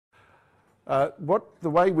The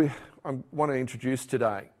way I want to introduce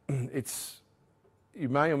today, you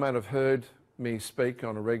may or may not have heard me speak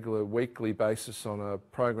on a regular weekly basis on a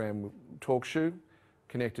program, TalkShoe,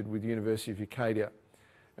 connected with University of Ucadia.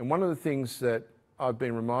 And one of the things that I've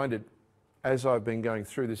been reminded as I've been going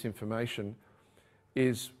through this information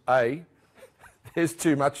is A, there's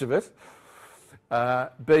too much of it.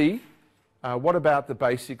 B, what about the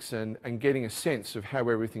basics and getting a sense of how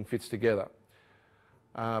everything fits together?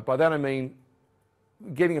 By that I mean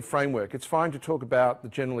getting a framework. It's fine to talk about the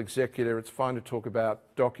General Executor, it's fine to talk about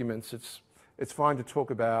documents, it's fine to talk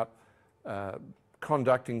about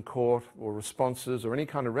conduct in court or responses or any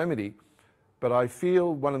kind of remedy, but I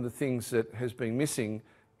feel one of the things that has been missing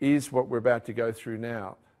is what we're about to go through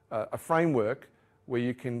now, a framework where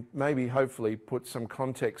you can maybe hopefully put some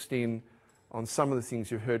context in on some of the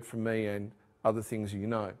things you've heard from me and other things you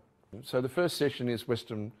know. So the first session is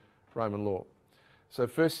Western Roman law. So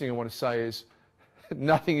first thing I want to say is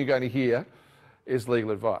nothing you're going to hear is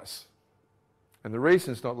legal advice. And the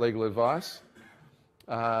reason it's not legal advice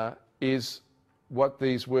is what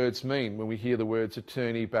these words mean when we hear the words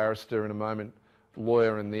attorney, barrister, in a moment,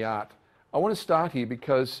 lawyer, and the art. I want to start here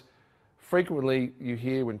because frequently you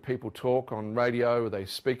hear when people talk on radio or they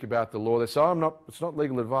speak about the law, they say, oh, it's not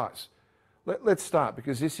legal advice. Let's start,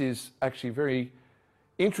 because this is actually very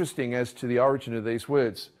interesting as to the origin of these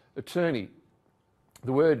words. Attorney.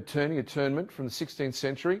 The word attorney, attornment, from the 16th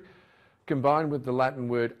century, combined with the Latin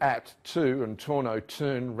word at, to, and torno,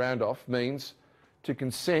 turn, round off, means to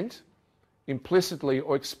consent implicitly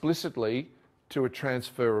or explicitly to a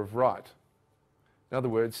transfer of right. In other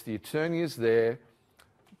words, the attorney is there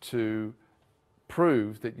to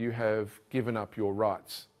prove that you have given up your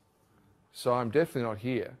rights. So I'm definitely not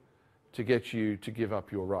here to get you to give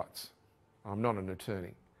up your rights. I'm not an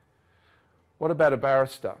attorney. What about a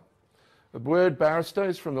barrister? The word barrister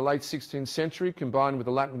is from the late 16th century, combined with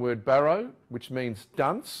the Latin word baro, which means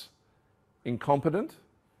dunce, incompetent,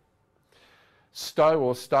 sto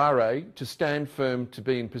or stare, to stand firm, to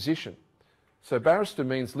be in position. So barrister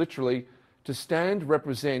means literally to stand,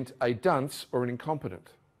 represent a dunce or an incompetent.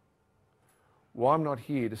 Well, I'm not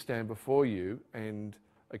here to stand before you and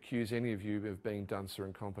accuse any of you of being dunce or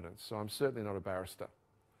incompetent, so I'm certainly not a barrister.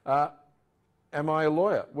 Am I a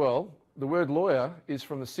lawyer? Well, the word lawyer is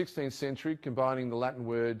from the 16th century, combining the Latin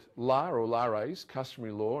word la or lares,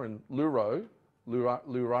 customary law, and luro,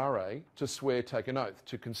 lurare, to swear, take an oath,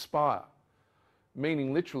 to conspire,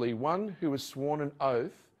 meaning literally one who has sworn an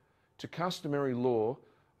oath to customary law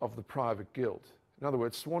of the private guild. In other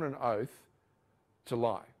words, sworn an oath to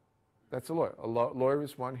lie. That's a lawyer. A lawyer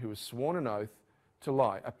is one who has sworn an oath to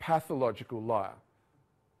lie, a pathological liar.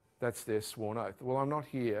 That's their sworn oath. Well, I'm not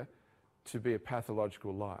here to be a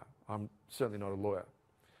pathological liar. I'm certainly not a lawyer.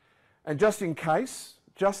 And just in case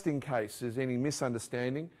there's any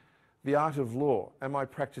misunderstanding, the art of law. Am I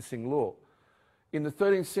practicing law? In the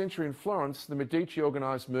 13th century in Florence, the Medici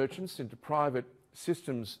organised merchants into private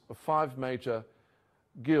systems of 5 major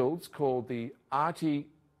guilds called the Arti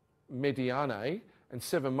Medianae and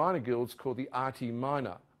 7 minor guilds called the Arti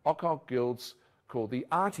Minor, occult guilds called the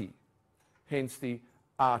Arti, hence the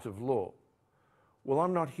art of law. Well,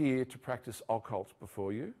 I'm not here to practice occult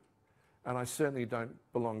before you, and I certainly don't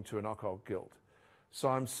belong to an occult guild. So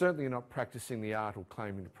I'm certainly not practicing the art or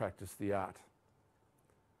claiming to practice the art.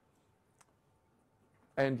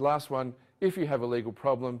 And last one, if you have a legal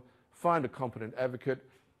problem, find a competent advocate,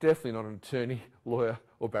 definitely not an attorney, lawyer,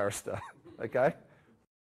 or barrister, okay?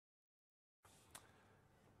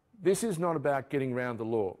 This is not about getting around the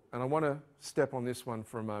law, and I want to step on this one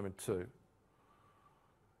for a moment too.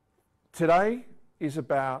 Today is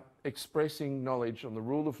about expressing knowledge on the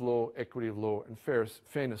rule of law, equity of law, and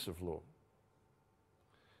fairness of law.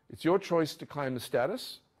 It's your choice to claim the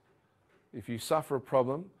status, if you suffer a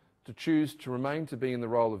problem, to choose to remain to be in the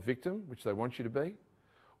role of victim, which they want you to be,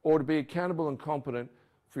 or to be accountable and competent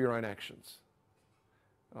for your own actions.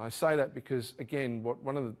 And I say that because, again,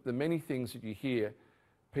 one of the many things that you hear,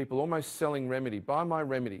 people almost selling remedy, buy my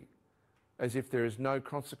remedy, as if there is no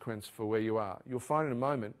consequence for where you are. You'll find in a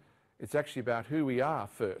moment it's actually about who we are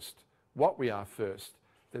first, what we are first,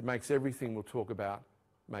 that makes everything we'll talk about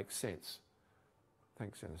make sense.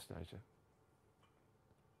 Thanks, Anastasia.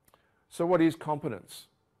 So what is competence?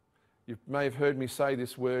 You may have heard me say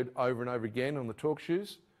this word over and over again on the talk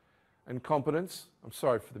shows. And competence, I'm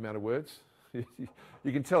sorry for the amount of words.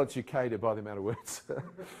 You can tell it's Ucadia by the amount of words.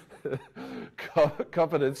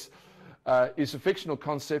 Competence is a fictional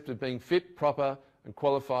concept of being fit, proper, and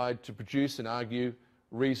qualified to produce and argue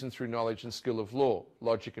reason through knowledge and skill of law,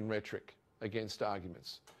 logic and rhetoric against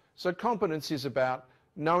arguments. So competence is about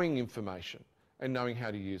knowing information and knowing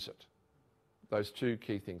how to use it. those two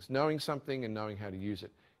key things, knowing something and knowing how to use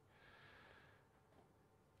it.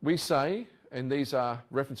 We say, and these are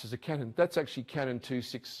references to Canon, that's actually Canon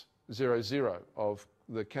 2600 of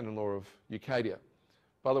the Canon Law of Eucadia.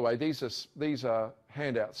 By the way, these are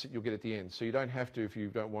handouts that you'll get at the end, so you don't have to, if you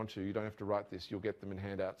don't want to, you don't have to write this, you'll get them in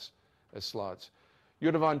handouts as slides.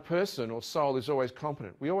 Your divine person or soul is always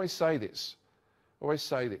competent. We always say this,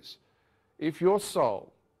 If your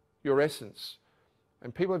soul, your essence,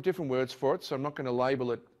 and people have different words for it, so I'm not going to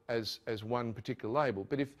label it as one particular label,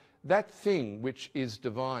 but if that thing which is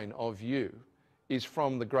divine of you is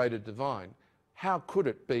from the greater divine, how could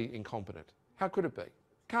it be incompetent? How could it be?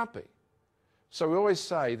 Can't be. So we always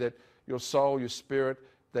say that your soul, your spirit,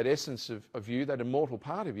 that essence of you, that immortal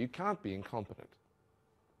part of you can't be incompetent.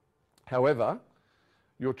 However,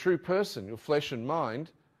 your true person, your flesh and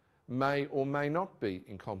mind, may or may not be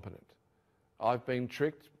incompetent. I've been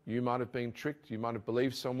tricked, you might have been tricked, you might have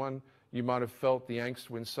believed someone, you might have felt the angst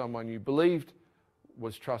when someone you believed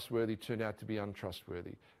was trustworthy turned out to be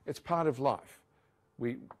untrustworthy. It's part of life.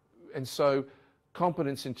 And so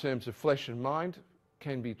competence in terms of flesh and mind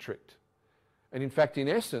can be tricked. And in fact, in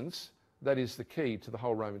essence, that is the key to the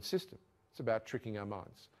whole Roman system. It's about tricking our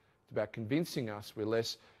minds. It's about convincing us we're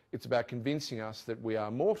less. It's about convincing us that we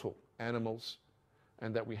are mortal animals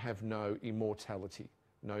and that we have no immortality,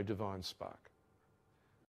 no divine spark.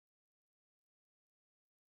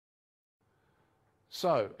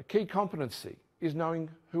 So, a key competency is knowing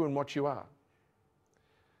who and what you are.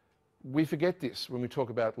 We forget this when we talk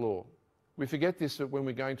about law. We forget this when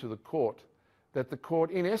we're going to the court, that the court,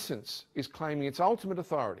 in essence, is claiming its ultimate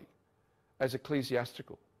authority as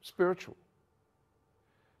ecclesiastical, spiritual.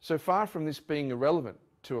 So far from this being irrelevant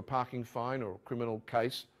to a parking fine or a criminal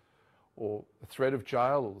case or the threat of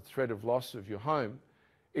jail or the threat of loss of your home,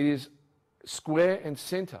 it is square and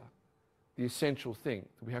centre the essential thing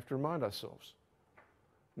that we have to remind ourselves.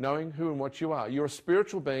 Knowing who and what you are. You're a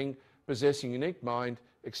spiritual being possessing a unique mind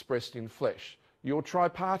expressed in flesh. You're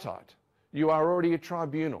tripartite. You are already a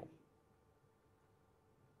tribunal.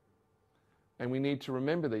 And we need to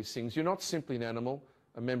remember these things. You're not simply an animal,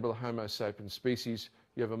 a member of the Homo sapiens species.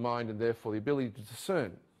 You have a mind and therefore the ability to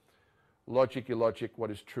discern logic, illogic, what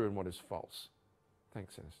is true and what is false.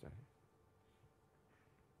 Thanks, Anastasia.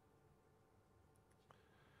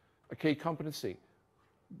 A key competency.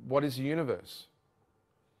 What is the universe?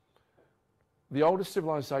 The oldest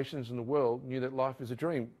civilizations in the world knew that life is a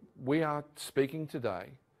dream. We are speaking today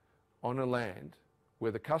on a land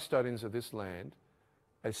where the custodians of this land,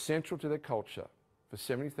 as central to their culture for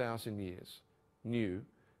 70,000 years, knew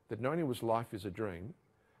that not only was life is a dream,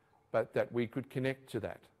 but that we could connect to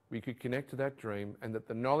that. We could connect to that dream, and that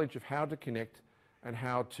the knowledge of how to connect and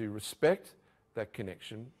how to respect that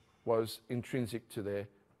connection was intrinsic to their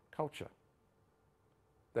culture.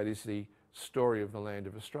 That is the story of the land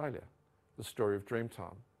of Australia, the story of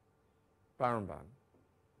Dreamtime, Barrambun.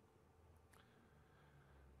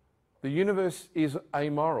 The universe is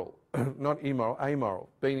amoral, not immoral, amoral,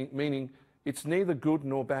 meaning it's neither good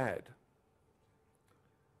nor bad.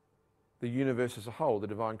 The universe as a whole, the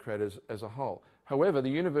divine creator as a whole. However, the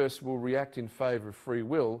universe will react in favour of free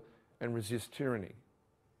will and resist tyranny.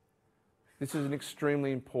 This is an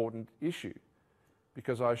extremely important issue,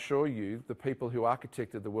 because I assure you, the people who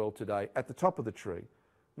architected the world today, at the top of the tree,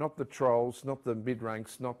 not the trolls, not the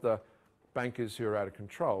mid-ranks, not the bankers who are out of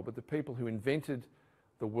control, but the people who invented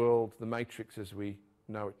the world, the matrix as we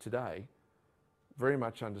know it today, very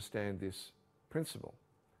much understand this principle.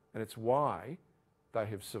 And it's why they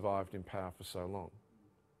have survived in power for so long.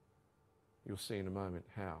 You'll see in a moment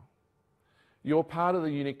how. You're part of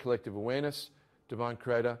the unique collective awareness, divine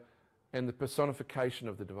creator, and the personification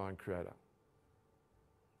of the divine creator.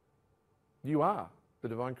 You are the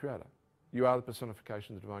divine creator. You are the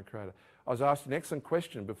personification of the divine creator. I was asked an excellent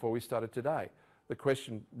question before we started today. The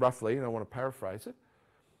question, roughly, and I want to paraphrase it,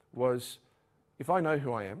 was, if I know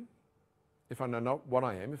who I am, if I know not what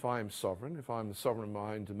I am, if I am sovereign, if I'm the sovereign of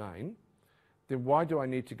my own domain, then why do I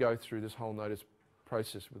need to go through this whole notice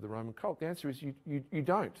process with the Roman cult? The answer is you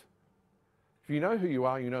don't. If you know who you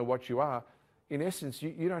are, you know what you are, in essence,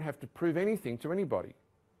 you don't have to prove anything to anybody.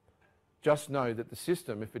 Just know that the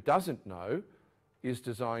system, if it doesn't know, is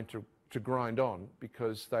designed to grind on,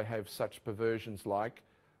 because they have such perversions like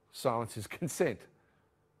silence is consent.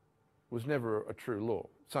 It was never a true law.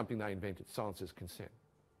 Something they invented, silence is consent.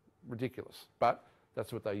 Ridiculous, but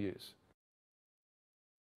that's what they use.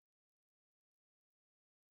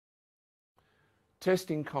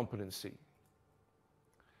 Testing competency.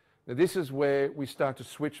 Now this is where we start to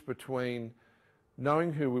switch between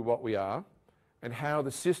knowing what we are and how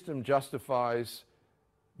the system justifies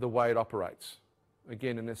the way it operates.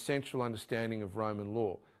 Again, an essential understanding of Roman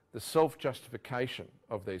law. The self-justification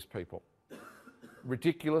of these people.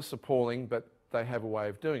 Ridiculous, appalling, but they have a way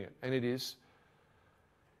of doing it. And it is,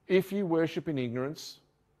 if you worship in ignorance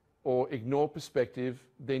or ignore perspective,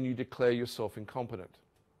 then you declare yourself incompetent.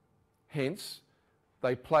 Hence,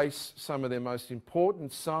 they place some of their most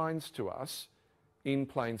important signs to us in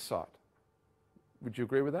plain sight. Would you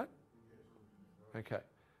agree with that? Okay.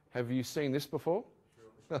 Have you seen this before?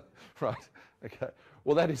 Sure. Right. Okay.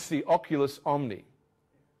 Well, that is the Oculus Omni.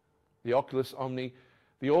 The Oculus Omni,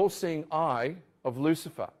 the all-seeing eye of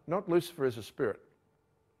Lucifer. Not Lucifer as a spirit.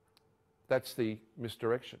 That's the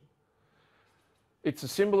misdirection. It's a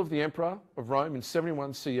symbol of the Emperor of Rome in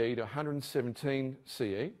 71 CE to 117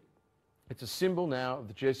 CE. It's a symbol now of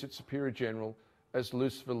the Jesuit Superior General as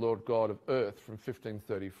Lucifer, Lord God of Earth from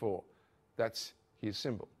 1534. That's his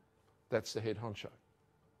symbol. That's the head honcho.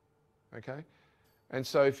 Okay? And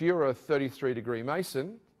so if you're a 33-degree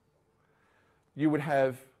Mason, you would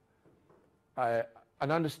have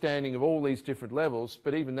an understanding of all these different levels,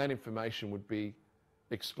 but even that information would be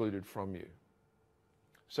excluded from you.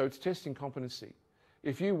 So it's testing competency.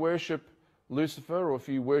 If you worship Lucifer or if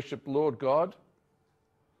you worship Lord God,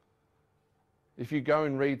 if you go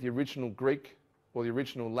and read the original Greek or the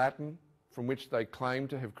original Latin from which they claim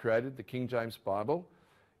to have created the King James Bible,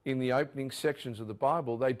 in the opening sections of the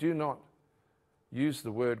Bible, they do not use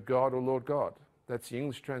the word God or Lord God. That's the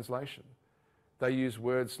English translation. They use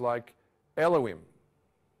words like Elohim,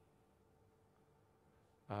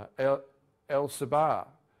 El Sabah,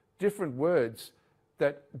 different words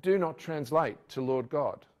that do not translate to Lord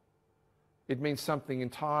God. It means something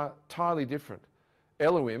entirely different.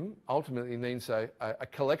 Elohim ultimately means a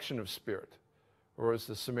collection of spirit, or as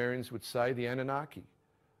the Sumerians would say, the Anunnaki,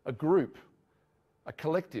 a group, a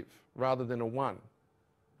collective rather than a one.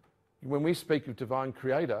 When we speak of divine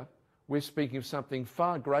creator, we're speaking of something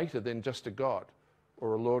far greater than just a God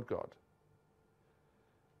or a Lord God.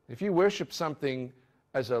 If you worship something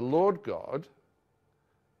as a Lord God,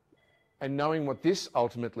 and knowing what this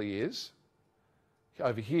ultimately is,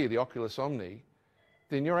 over here, the Oculus Omni,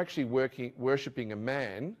 then you're actually worshipping a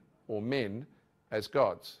man or men as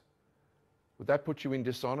gods. Would that put you in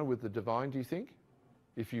dishonour with the divine, do you think?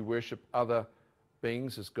 If you worship other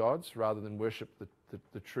beings as gods rather than worship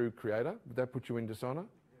the true creator, would that put you in dishonour?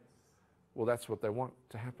 Yes. Well, that's what they want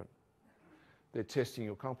to happen. They're testing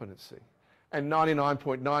your competency. And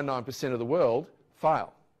 99.99% of the world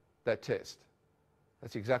fail that test.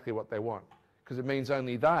 That's exactly what they want, because it means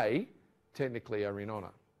only they technically are in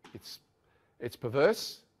honour. It's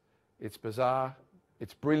perverse, it's bizarre,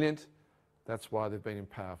 it's brilliant. That's why they've been in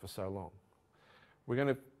power for so long. We're going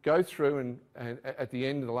to go through and at the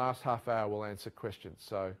end of the last half hour we'll answer questions,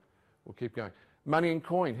 so we'll keep going. Money and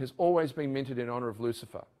coin has always been minted in honour of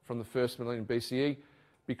Lucifer from the first millennium BCE,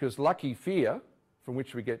 because lucky fear, from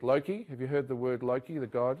which we get Loki. Have you heard the word Loki, the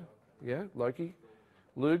god? Yeah, Loki,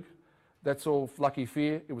 Lug. That's all lucky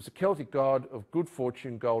fear. It was a Celtic god of good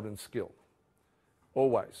fortune, gold and skill.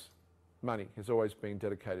 Always. Money has always been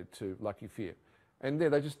dedicated to lucky fear. And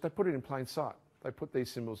there they put it in plain sight. They put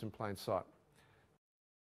these symbols in plain sight.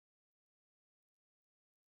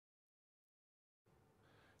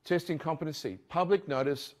 Testing competency. Public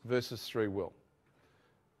notice versus free will.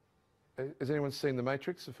 Has anyone seen The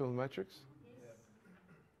Matrix, the film The Matrix? Yes.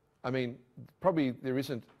 I mean, probably there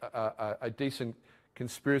isn't a decent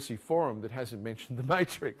conspiracy forum that hasn't mentioned The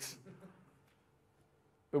Matrix.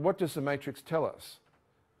 But what does The Matrix tell us?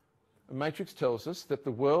 The Matrix tells us that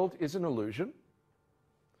the world is an illusion.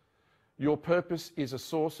 Your purpose is a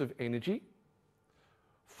source of energy.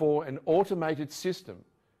 For an automated system,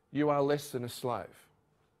 you are less than a slave.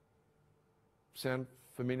 Sound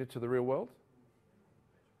familiar to the real world?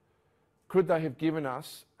 Could they have given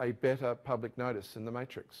us a better public notice than The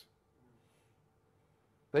Matrix?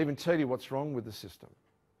 They even tell you what's wrong with the system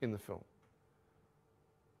in the film.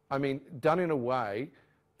 I mean, done in a way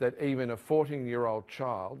that even a 14-year-old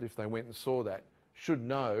child, if they went and saw that, should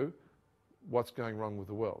know what's going wrong with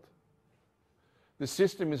the world. The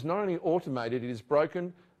system is not only automated, it is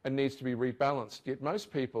broken and needs to be rebalanced, yet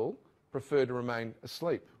most people prefer to remain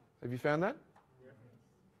asleep. Have you found that? Yeah.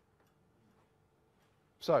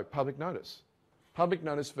 So, public notice. Public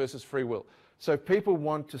notice versus free will. So if people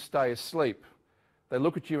want to stay asleep, they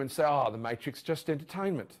look at you and say, oh, The Matrix, just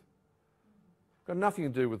entertainment. Got nothing to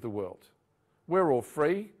do with the world. We're all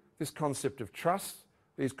free. This concept of trust,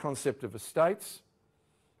 this concept of estates,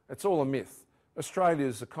 it's all a myth. Australia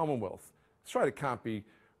is a Commonwealth. Australia can't be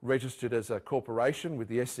registered as a corporation with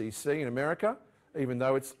the SEC in America, even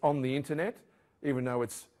though it's on the internet, even though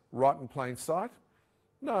it's right in plain sight.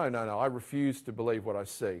 No, I refuse to believe what I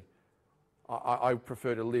see. I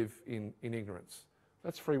prefer to live in ignorance.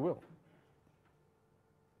 That's free will.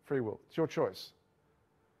 Free will. It's your choice.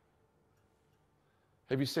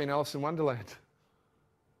 Have you seen Alice in Wonderland?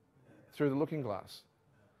 Through the Looking Glass.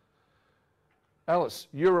 Alice,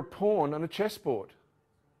 you're a pawn on a chessboard.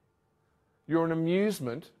 You're an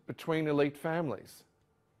amusement between elite families.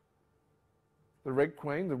 The Red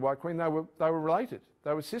Queen, the White Queen, they were related.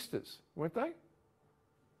 They were sisters, weren't they?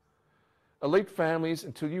 Elite families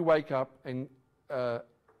until you wake up and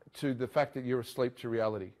to the fact that you're asleep to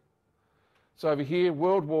reality. So over here,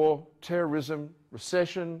 world war, terrorism,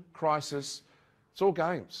 recession, crisis, it's all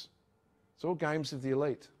games. It's all games of the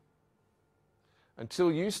elite.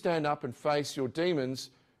 Until you stand up and face your demons,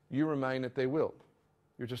 you remain at their will.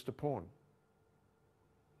 You're just a pawn.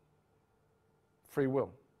 Free will.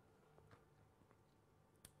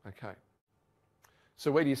 Okay.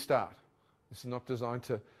 So where do you start? This is not designed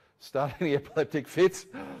to start any epileptic fits,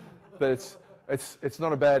 but it's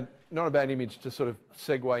not a bad image to sort of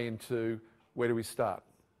segue into where do we start.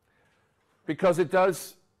 Because it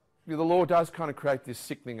does, the law does kind of create this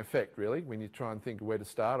sickening effect, really, when you try and think of where to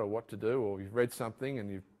start or what to do, or you've read something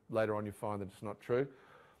and later on you find that it's not true.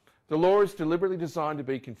 The law is deliberately designed to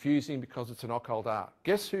be confusing because it's an occult art.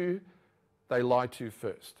 Guess who they lie to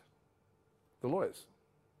first? The lawyers.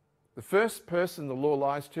 The first person the law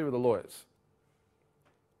lies to are the lawyers.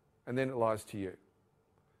 And then it lies to you.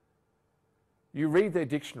 You read their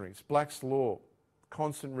dictionaries, Black's Law,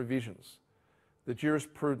 constant revisions, the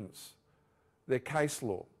jurisprudence, their case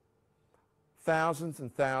law, thousands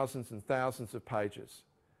and thousands and thousands of pages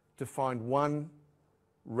to find one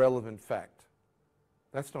relevant fact.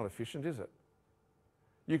 That's not efficient, is it?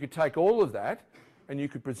 You could take all of that and you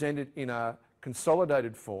could present it in a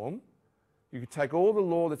consolidated form. You could take all the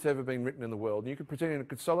law that's ever been written in the world and you could present it in a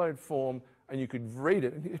consolidated form and you could read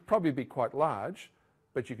it, and it'd probably be quite large,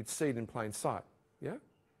 but you could see it in plain sight, yeah?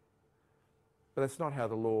 But that's not how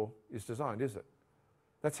the law is designed, is it?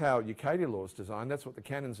 That's how Ucadia law is designed. That's what the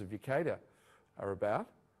canons of Ucadia are about.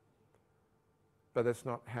 But that's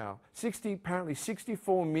not how. Apparently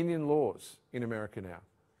 64 million laws in America now,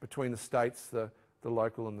 between the states, the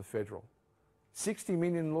local and the federal. 60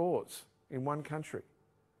 million laws in one country.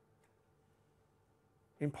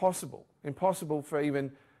 Impossible. Impossible for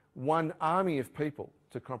even one army of people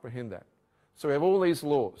to comprehend that. So we have all these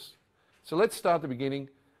laws. So let's start at the beginning,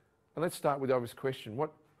 and let's start with the obvious question.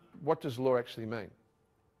 What does law actually mean?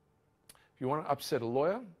 If you want to upset a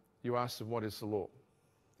lawyer, you ask them, what is the law?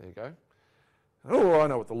 There you go. Oh, I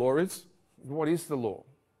know what the law is. What is the law?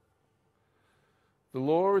 The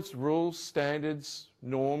law is rules, standards,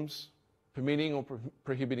 norms, permitting or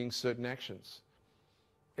prohibiting certain actions.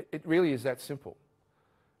 It really is that simple.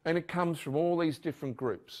 And it comes from all these different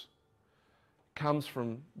groups. It comes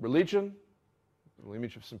from religion, a little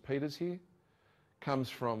image of St. Peter's here. It comes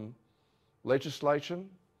from legislation,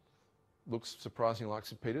 looks surprisingly like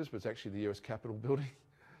St. Peter's, but it's actually the US Capitol building.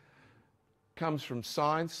 It comes from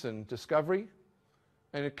science and discovery,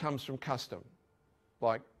 and it comes from custom,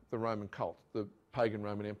 like the Roman cult, the pagan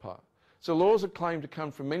Roman Empire. So laws are claimed to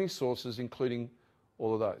come from many sources, including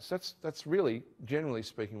all of those. That's really, generally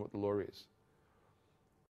speaking, what the law is.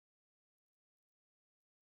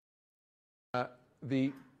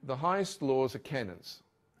 The highest laws are canons.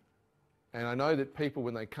 And I know that people,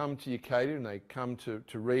 when they come to Ucadia and they come to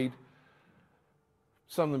read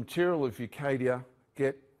some of the material of Ucadia,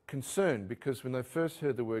 get concerned because when they first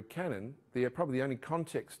heard the word canon, probably the only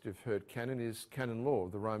context you've heard canon is canon law,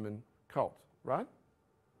 the Roman cult, right?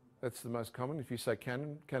 That's the most common. If you say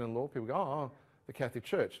canon law, people go, oh, the Catholic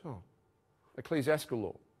Church. Oh, ecclesiastical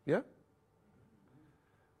law, yeah?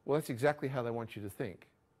 Well, that's exactly how they want you to think.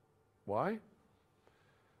 Why?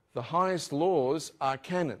 The highest laws are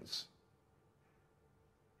canons.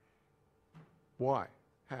 Why?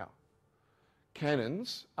 How?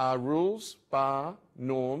 Canons are rules, bar,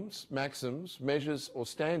 norms, maxims, measures or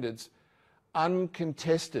standards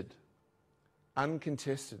uncontested.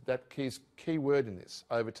 Uncontested. That key word in this,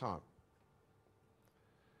 over time.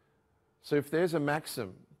 So if there's a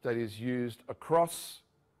maxim that is used across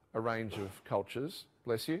a range of cultures,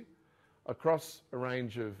 bless you, across a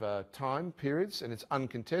range of time periods, and it's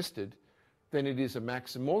uncontested, then it is a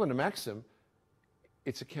maxim. More than a maxim,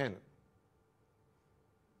 it's a canon.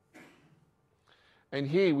 And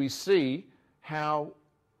here we see how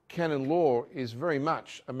canon law is very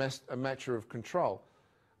much a matter of control.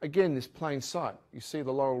 Again, this plain sight. You see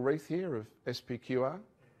the laurel wreath here of SPQR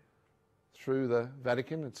through the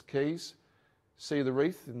Vatican, its keys. See the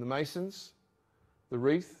wreath in the Masons, the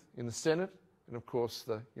wreath in the Senate, and of course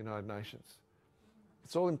the United Nations.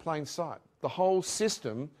 It's all in plain sight. The whole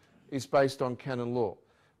system is based on canon law.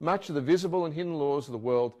 Much of the visible and hidden laws of the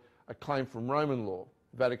world are claimed from Roman law,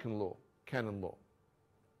 Vatican law, canon law.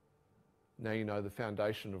 Now you know the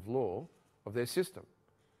foundation of law of their system.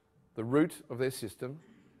 The root of their system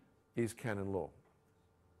is canon law.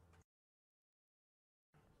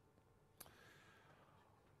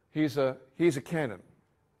 Here's a canon,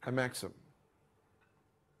 a maxim.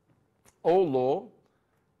 All law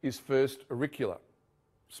is first auricular,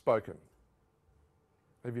 spoken.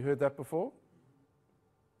 Have you heard that before?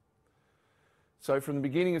 So from the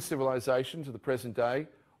beginning of civilization to the present day,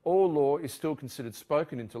 all law is still considered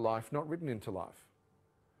spoken into life, not written into life.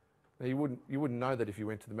 Now you wouldn't know that if you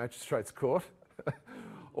went to the magistrate's court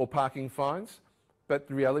or parking fines, but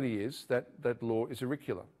the reality is that law is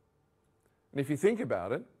auricular. And if you think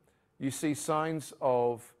about it, you see signs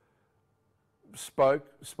of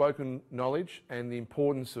spoken knowledge and the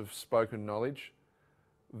importance of spoken knowledge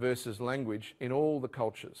versus language in all the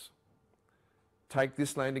cultures. Take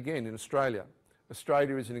this land again in Australia.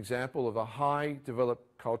 Australia is an example of a high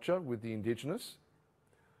developed culture with the Indigenous,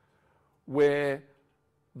 where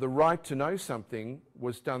the right to know something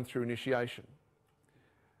was done through initiation.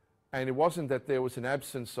 And it wasn't that there was an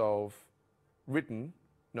absence of written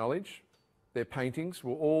knowledge. Their paintings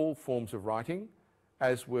were all forms of writing,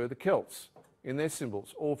 as were the Celts in their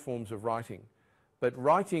symbols, all forms of writing. But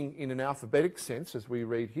writing in an alphabetic sense, as we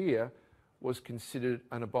read here, was considered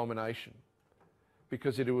an abomination,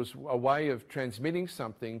 because it was a way of transmitting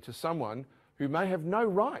something to someone who may have no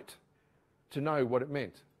right to know what it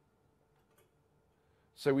meant.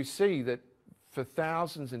 So we see that for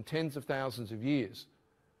thousands and tens of thousands of years,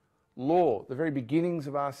 law, the very beginnings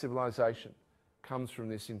of our civilization, comes from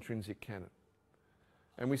this intrinsic canon.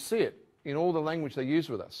 And we see it in all the language they use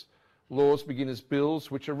with us. Laws begin as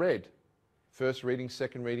bills which are read. First reading,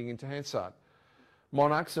 second reading into Hansard.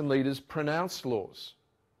 Monarchs and leaders pronounce laws.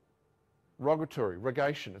 Rogatory,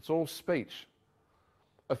 rogation, it's all speech.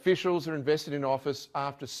 Officials are invested in office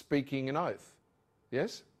after speaking an oath.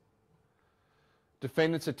 Yes?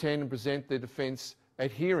 Defendants attend and present their defence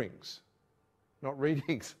at hearings, not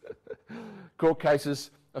readings. Court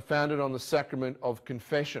cases are founded on the sacrament of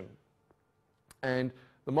confession. And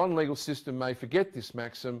the modern legal system may forget this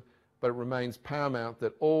maxim, but it remains paramount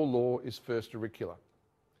that all law is first auricular.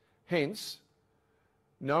 Hence,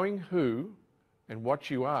 knowing who and what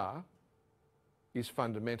you are is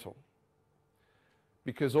fundamental,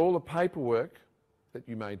 because all the paperwork that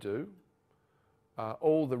you may do,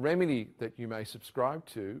 all the remedy that you may subscribe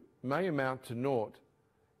to may amount to naught,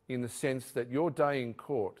 in the sense that your day in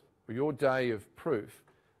court or your day of proof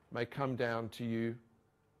may come down to you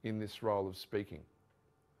in this role of speaking.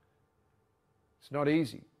 It's not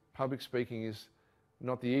easy. Public speaking is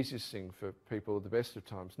not the easiest thing for people at the best of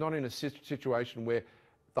times. Not in a situation where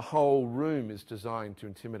the whole room is designed to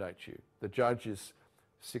intimidate you. The judge is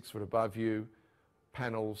 6 foot above you,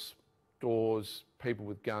 panels, doors, people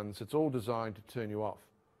with guns. It's all designed to turn you off.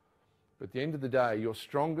 But at the end of the day, your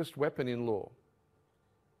strongest weapon in law,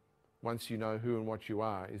 once you know who and what you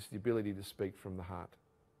are, is the ability to speak from the heart.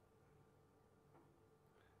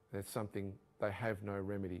 That's something they have no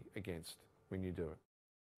remedy against when you do it.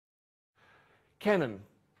 Canon.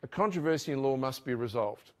 A controversy in law must be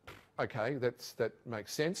resolved. Okay, that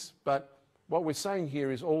makes sense. But what we're saying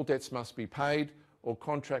here is all debts must be paid, all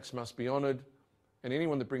contracts must be honoured, and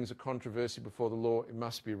anyone that brings a controversy before the law, it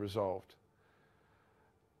must be resolved.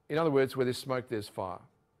 In other words, where there's smoke, there's fire.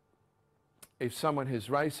 If someone has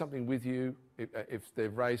raised something with you, if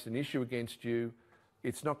they've raised an issue against you,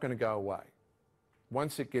 it's not going to go away.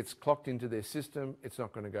 Once it gets clocked into their system, it's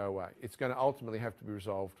not going to go away. It's going to ultimately have to be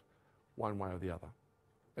resolved one way or the other.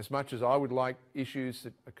 As much as I would like issues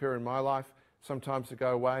that occur in my life sometimes to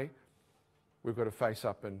go away, we've got to face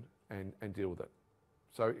up and deal with it.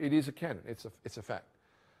 So it is a canon, it's a fact.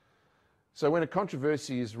 So when a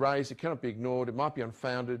controversy is raised, it cannot be ignored. It might be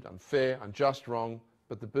unfounded, unfair, unjust, wrong,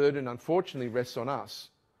 but the burden unfortunately rests on us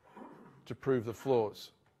to prove the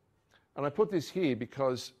flaws. And I put this here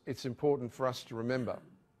because it's important for us to remember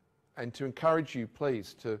and to encourage you,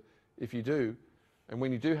 please, to, if you do, and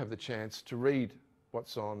when you do have the chance, to read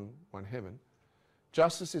what's on One Heaven.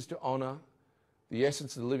 Justice is to honour the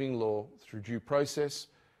essence of the living law through due process,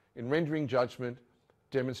 in rendering judgment,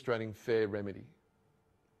 demonstrating fair remedy.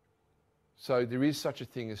 So there is such a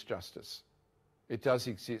thing as justice. It does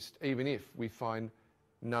exist, even if we find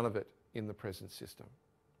none of it in the present system.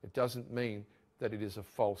 It doesn't mean that it is a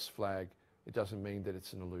false flag. It doesn't mean that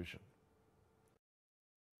it's an illusion.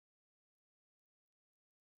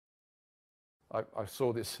 I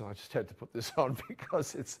saw this and I just had to put this on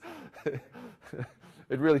because it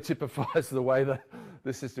really typifies the way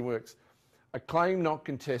the system works. A claim not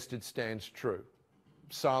contested stands true.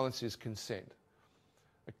 silence is consent.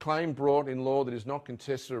 A claim brought in law that is not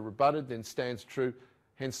contested or rebutted then stands true,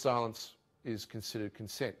 hence silence is considered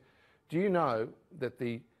consent. Do you know that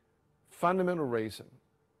the fundamental reason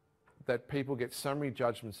that people get summary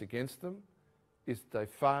judgments against them is they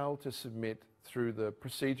fail to submit through the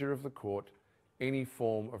procedure of the court any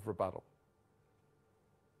form of rebuttal?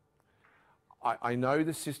 I know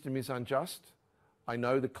the system is unjust. I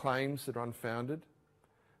know the claims that are unfounded.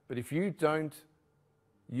 But if you don't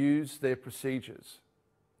use their procedures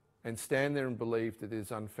and stand there and believe that it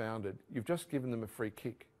is unfounded, you've just given them a free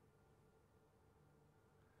kick.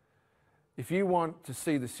 If you want to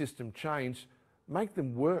see the system change, make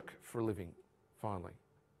them work for a living, finally.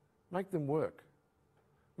 Make them work.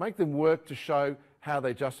 Make them work to show how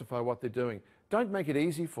they justify what they're doing. Don't make it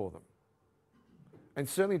easy for them. And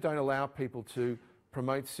certainly don't allow people to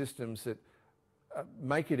promote systems that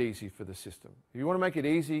make it easy for the system. If you want to make it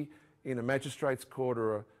easy in a magistrate's court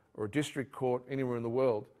or a district court anywhere in the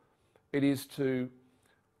world, it is to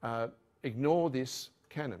ignore this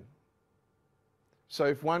canon. So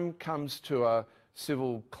if one comes to a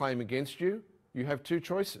civil claim against you, you have two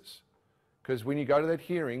choices. Because when you go to that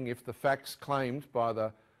hearing, if the facts claimed by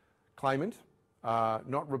the claimant are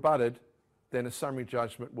not rebutted, then a summary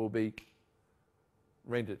judgment will be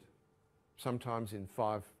rendered, sometimes in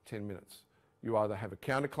 5-10 minutes. You either have a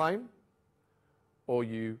counterclaim or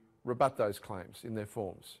you rebut those claims in their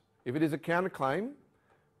forms. If it is a counterclaim,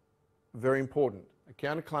 very important. A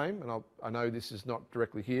counterclaim, and I know this is not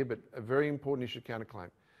directly here, but a very important issue, counterclaim.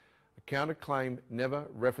 A counterclaim never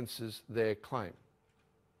references their claim.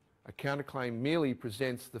 A counterclaim merely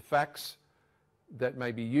presents the facts that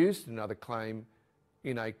may be used in another claim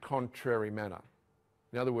in a contrary manner.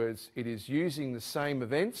 In other words, it is using the same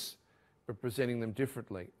events but presenting them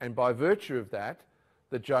differently. And by virtue of that,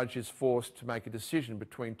 the judge is forced to make a decision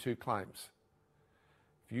between two claims.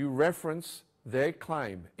 If you reference their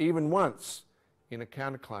claim even once in a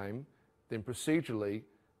counterclaim, then procedurally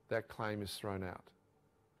that claim is thrown out.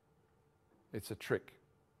 It's a trick.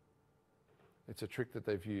 It's a trick that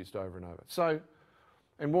they've used over and over. So,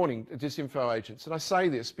 and warning, disinfo agents. And I say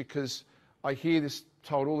this because I hear this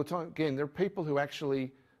told all the time. Again, there are people who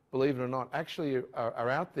actually, believe it or not, actually are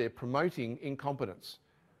out there promoting incompetence.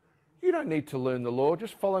 You don't need to learn the law.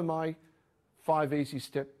 Just follow my 5 easy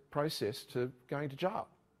step process to going to jail.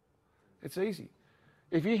 It's easy.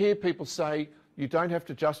 If you hear people say you don't have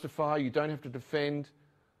to justify, you don't have to defend,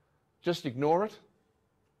 just ignore it,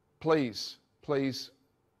 please, please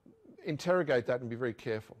interrogate that and be very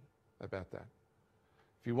careful about that.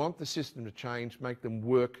 If you want the system to change, make them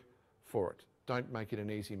work for it. Don't make it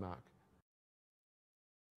an easy mark.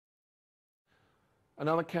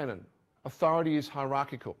 Another canon, authority is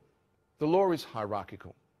hierarchical. The law is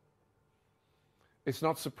hierarchical. It's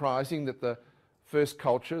not surprising that the first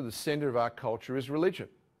culture, the centre of our culture, is religion.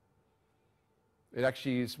 It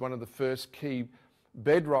actually is one of the first key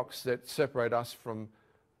bedrocks that separate us from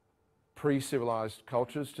pre-civilised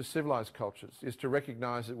cultures to civilised cultures, is to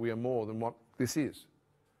recognise that we are more than what this is.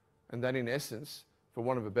 And that in essence, for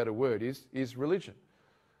want of a better word, is religion.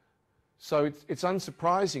 So it's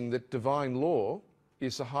unsurprising that divine law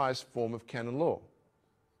is the highest form of canon law.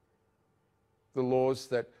 The laws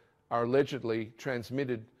that are allegedly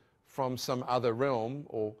transmitted from some other realm,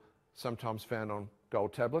 or sometimes found on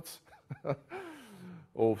gold tablets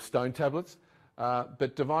or stone tablets,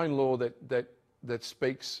 but divine law that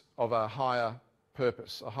speaks of a higher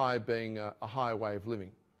purpose, a higher being, a higher way of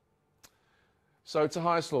living. So it's the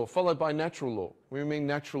highest law, followed by natural law. When we mean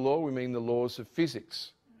natural law, we mean the laws of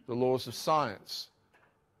physics, the laws of science,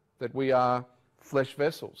 that we are flesh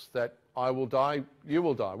vessels, that I will die, you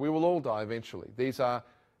will die, we will all die eventually. These are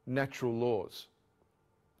natural laws.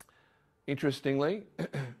 Interestingly,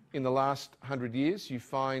 in the last 100 years, you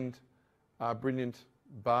find our brilliant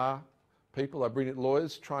bar people, our brilliant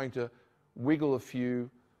lawyers, trying to wiggle a few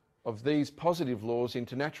of these positive laws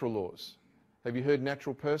into natural laws. Have you heard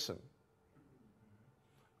natural person?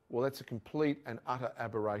 Well, that's a complete and utter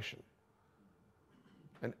aberration.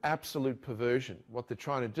 An absolute perversion. What they're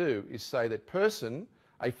trying to do is say that person,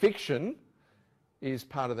 a fiction, is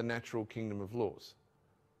part of the natural kingdom of laws.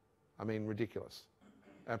 I mean, ridiculous.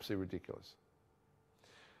 Absolutely ridiculous.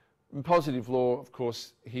 And positive law, of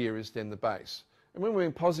course, here is then the base. And when we're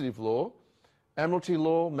in positive law, admiralty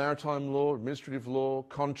law, maritime law, administrative law,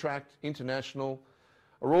 contract, international,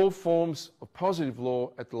 are all forms of positive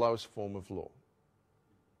law at the lowest form of law.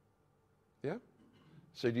 Yeah?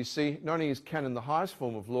 So do you see, not only is canon the highest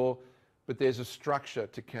form of law, but there's a structure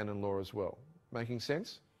to canon law as well. Making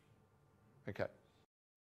sense? Okay.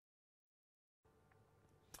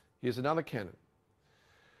 Here's another canon.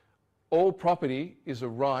 All property is a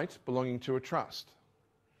right belonging to a trust.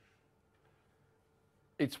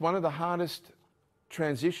 It's one of the hardest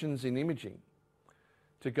transitions in imaging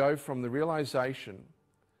to go from the realisation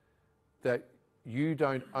that you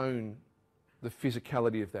don't own the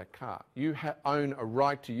physicality of that car. You own a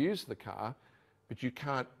right to use the car, but you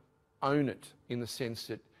can't own it in the sense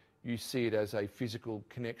that you see it as a physical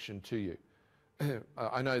connection to you.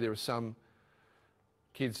 I know there are some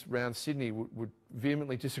kids around Sydney would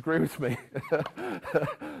vehemently disagree with me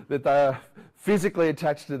that they are physically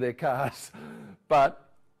attached to their cars. But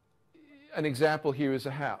an example here is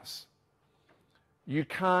a house. You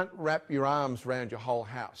can't wrap your arms around your whole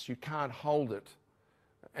house. You can't hold it.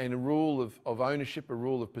 And a rule of ownership, a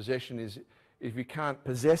rule of possession is if you can't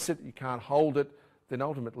possess it, you can't hold it, then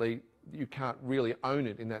ultimately you can't really own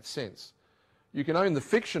it in that sense. You can own the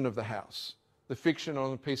fiction of the house, the fiction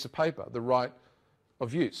on a piece of paper, the right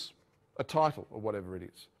of use, a title or whatever it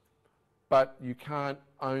is. But you can't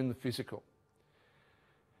own the physical.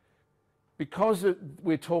 Because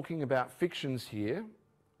we're talking about fictions here,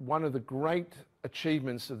 one of the great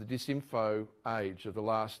achievements of the disinfo age of the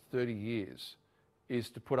last 30 years is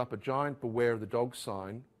to put up a giant beware of the dog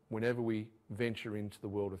sign whenever we venture into the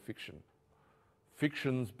world of fiction.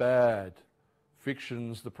 Fiction's bad.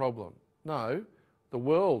 Fiction's the problem. No, the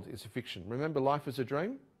world is a fiction. Remember Life is a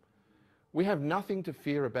Dream? We have nothing to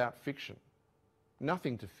fear about fiction.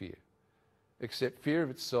 Nothing to fear, except fear of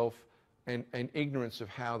itself and ignorance of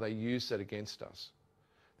how they use that against us.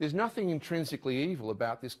 There's nothing intrinsically evil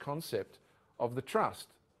about this concept of the trust.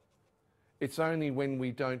 It's only when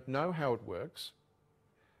we don't know how it works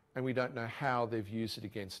and we don't know how they've used it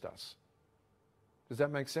against us. Does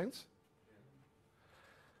that make sense?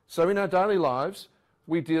 So in our daily lives,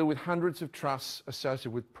 we deal with hundreds of trusts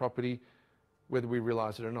associated with property, whether we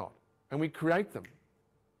realise it or not. And we create them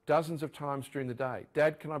dozens of times during the day.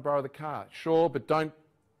 Dad, can I borrow the car? Sure, but don't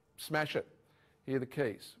smash it. Here are the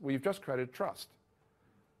keys. Well, you've just created a trust.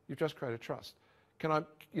 You've just created a trust. Can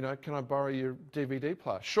I borrow your DVD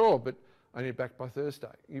player? Sure, but I need it back by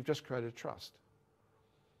Thursday. You've just created a trust.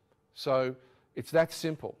 So it's that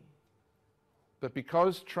simple. But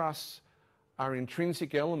because trusts are an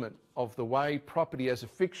intrinsic element of the way property as a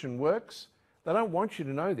fiction works, they don't want you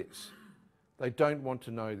to know this. They don't want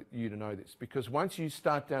you to know this. Because once you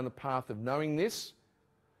start down the path of knowing this,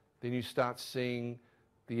 then you start seeing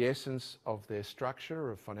the essence of their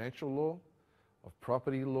structure of financial law, of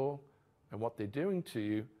property law, and what they're doing to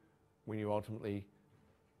you when you ultimately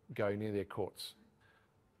go near their courts.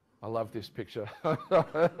 I love this picture.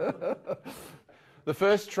 The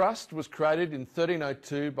first trust was created in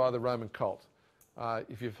 1302 by the Roman cult.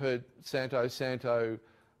 If you've heard Santo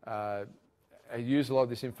used a lot of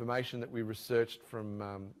this information that we researched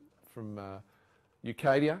from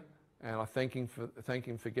Ucadia, and I thank him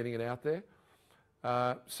for getting it out there.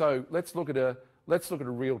 So let's look at a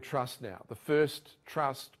real trust now. The first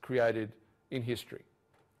trust created in history,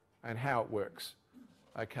 and how it works.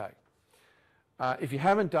 Okay. If you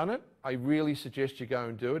haven't done it, I really suggest you go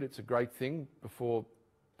and do it. It's a great thing before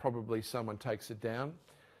probably someone takes it down.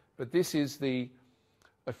 But this is the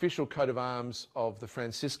official coat of arms of the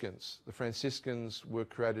Franciscans. The Franciscans were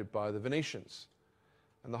created by the Venetians.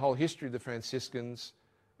 And the whole history of the Franciscans,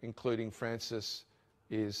 including Francis,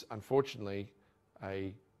 is unfortunately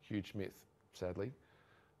a huge myth, sadly.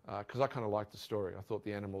 Because I kind of liked the story. I thought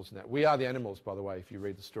the animals and that. We are the animals, by the way, if you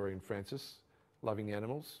read the story in Francis, loving the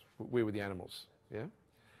animals. We were the animals, yeah?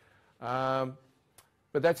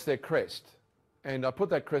 But that's their crest. And I put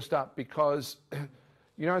that crest up because,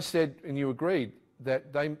 I said, and you agreed,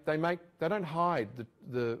 that they don't hide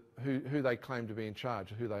who they claim to be in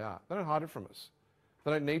charge, or who they are. They don't hide it from us.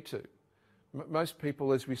 They don't need to. Most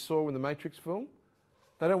people, as we saw in the Matrix film,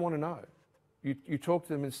 they don't want to know. You talk to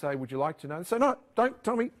them and say, would you like to know? They say, no, don't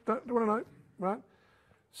tell me, don't want to know, right?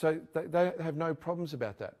 So they have no problems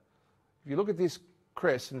about that. If you look at this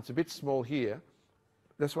crest, and it's a bit small here,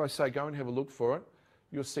 that's why I say go and have a look for it.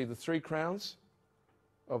 You'll see the 3 crowns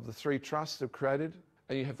of the 3 trusts they've created,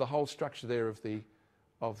 and you have the whole structure there of the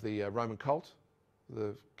Roman cult,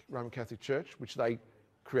 the Roman Catholic Church, which they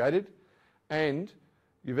created. And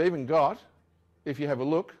you've even got, if you have a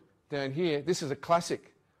look down here, this is a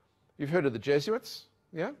classic. You've heard of the Jesuits,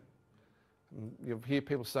 yeah? You'll hear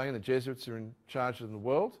people saying the Jesuits are in charge of the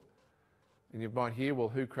world. And you might hear, well,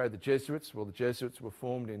 who created the Jesuits? Well, the Jesuits were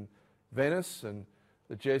formed in Venice, and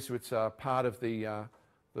the Jesuits are part of the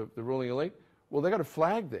ruling elite. Well, they've got a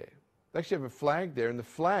flag there. They actually have a flag there, and the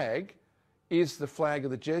flag is the flag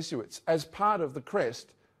of the Jesuits as part of the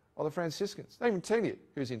crest of the Franciscans. They even tell you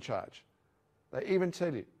who's in charge. They even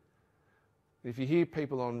tell you. If you hear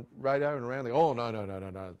people on radio and around, they oh, no,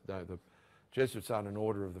 the Jesuits aren't an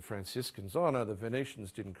order of the Franciscans. Oh, no, the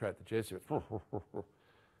Venetians didn't create the Jesuits.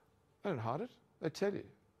 They don't hide it. They tell you.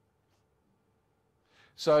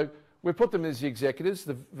 So we put them as the executors.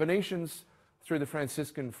 The Venetians, through the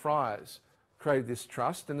Franciscan friars, created this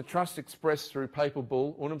trust, and the trust expressed through papal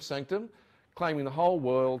bull, Unum Sanctum, claiming the whole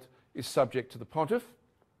world is subject to the pontiff.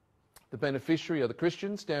 The beneficiary are the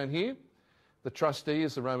Christians down here. The trustee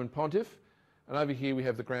is the Roman pontiff. And over here we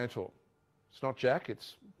have the grantor. It's not Jack,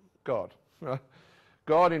 it's God.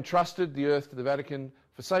 God entrusted the earth to the Vatican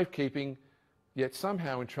for safekeeping, yet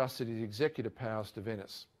somehow entrusted his executive powers to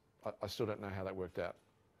Venice. I still don't know how that worked out.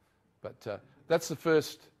 But that's the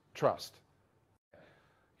first trust.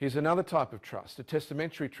 Here's another type of trust, a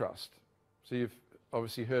testamentary trust. So you've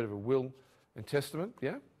obviously heard of a will and testament,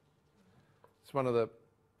 yeah? It's one of the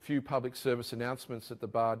few public service announcements that the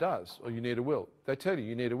bar does. Or you need a will. They tell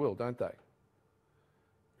you need a will, don't they?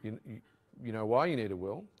 You know why you need a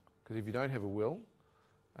will? Because if you don't have a will,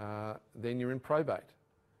 then you're in probate.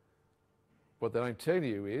 What they don't tell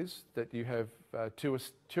you is that you have two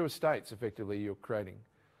estates, effectively, you're creating.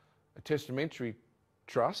 A testamentary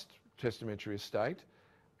trust, testamentary estate,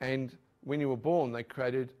 and when you were born, they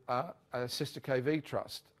created a Sesta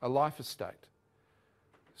trust, a life estate.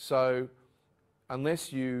 So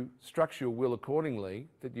unless you structure your will accordingly,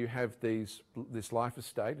 that you have this life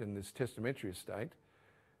estate and this testamentary estate,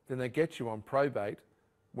 then they get you on probate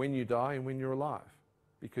when you die and when you're alive,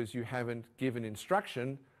 because you haven't given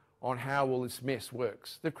instruction on how all this mess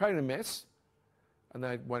works. They've created a mess, and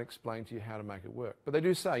they won't explain to you how to make it work. But they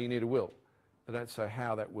do say you need a will. They don't say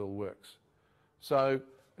how that will works. So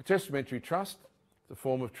a testamentary trust, the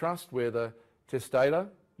form of trust where the testator,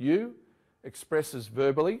 you, expresses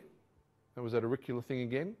verbally. That was that auricular thing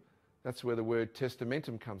again. That's where the word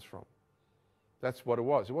testamentum comes from. That's what it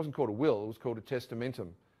was. It wasn't called a will, it was called a testamentum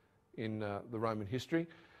in the Roman history.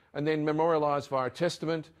 And then memorialised via a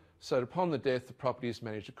testament, so that upon the death the property is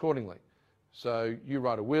managed accordingly. So you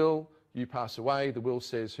write a will, you pass away, the will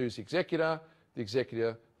says who's the executor,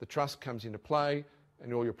 the trust comes into play,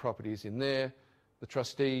 and all your property is in there. The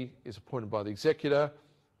trustee is appointed by the executor,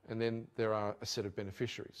 and then there are a set of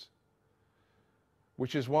beneficiaries.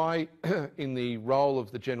 Which is why in the role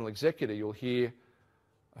of the general executor you'll hear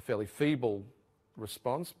a fairly feeble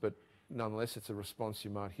response, but nonetheless it's a response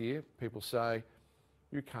you might hear. People say,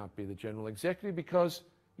 you can't be the general executive because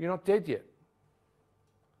you're not dead yet.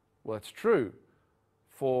 Well, that's true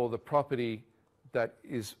for the property that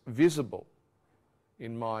is visible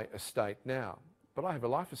in my estate now, but I have a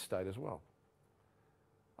life estate as well.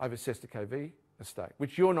 I have a Sesta KV estate,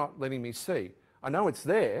 which you're not letting me see. I know it's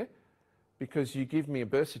there because you give me a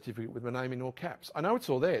birth certificate with my name in all caps. I know it's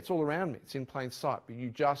all there, it's all around me, it's in plain sight, but you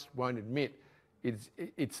just won't admit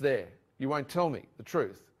it's there. You won't tell me the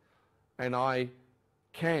truth. And I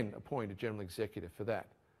can appoint a general executive for that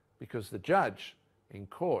because the judge in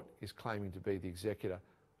court is claiming to be the executor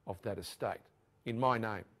of that estate in my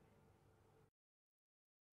name.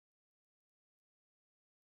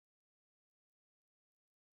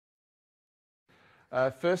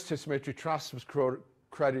 First testamentary trust was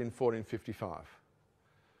created in 1455.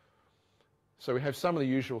 So we have some of the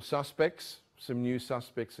usual suspects, some new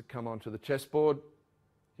suspects that come onto the chessboard.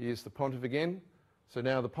 Here's the pontiff again. So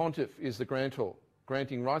now the pontiff is the grantor,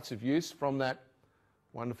 granting rights of use from that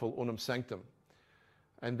wonderful Unum Sanctum,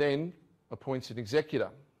 and then appoints an executor.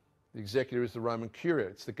 The executor is the Roman Curia,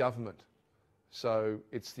 it's the government. So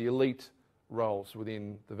it's the elite roles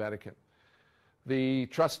within the Vatican. The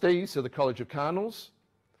trustees are the College of Cardinals,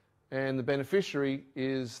 and the beneficiary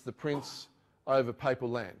is the prince over papal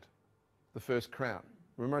land, the first crown.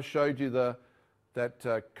 Remember I showed you that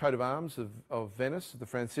coat of arms of Venice, the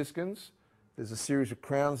Franciscans? There's a series of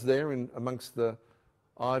crowns there in amongst the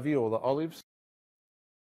ivy or the olives.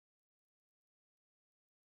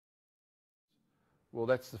 Well,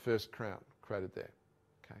 that's the first crown created there.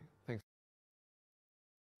 Okay, thanks.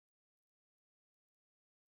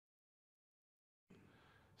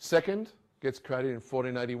 Second gets created in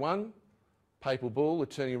 1481. Papal bull,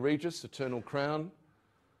 Eterni Regis, eternal crown.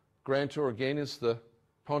 Grantor again is the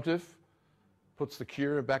pontiff, puts the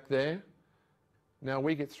curia back there. Now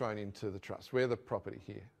we get thrown into the trust. We're the property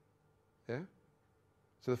here. Yeah?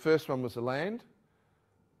 So the first one was the land.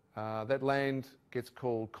 That land gets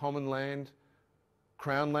called common land,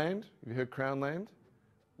 crown land. Have you heard crown land?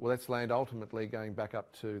 Well, that's land ultimately going back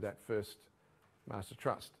up to that first master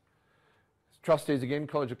trust. Trustees again,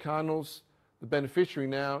 College of Cardinals. The beneficiary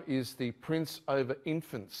now is the prince over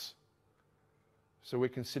infants. So we're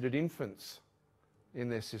considered infants in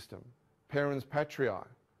their system. Parens patriae.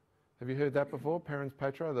 Have you heard that before? Parens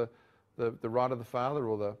patriae, the right of the father,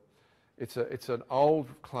 or it's an old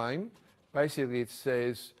claim. Basically, it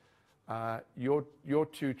says you're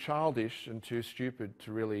too childish and too stupid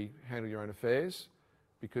to really handle your own affairs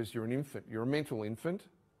because you're an infant. You're a mental infant,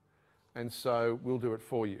 and so we'll do it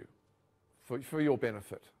for you, for your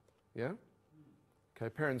benefit. Yeah? Okay,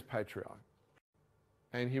 parens patriae.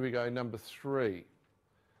 And here we go, number 3.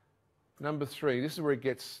 Number 3, this is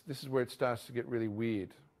where it starts to get really weird.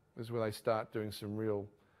 This is where they start doing some real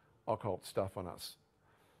occult stuff on us.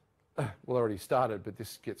 Well, already started, but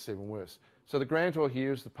this gets even worse. So the grantor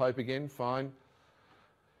here is the Pope again, fine.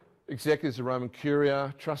 Executors of Roman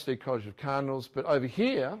Curia, Trustee College of Cardinals. But over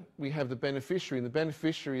here, we have the beneficiary, and the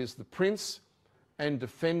beneficiary is the Prince and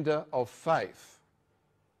Defender of Faith.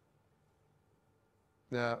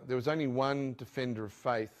 Now, there was only one Defender of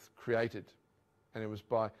Faith created, and it was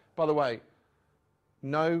by the way,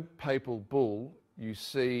 no papal bull you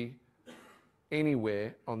see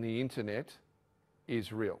anywhere on the internet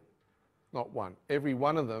is real. Not one. Every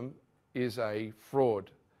one of them is a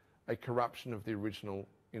fraud, a corruption of the original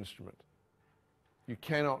instrument. You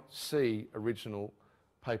cannot see original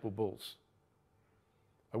papal bulls.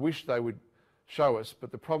 I wish they would show us,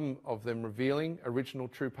 but the problem of them revealing original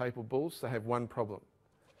true papal bulls, they have one problem,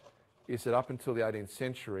 is that up until the 18th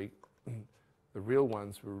century, the real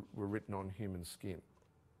ones were written on human skin.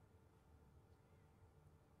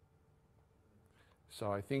 So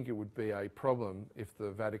I think it would be a problem if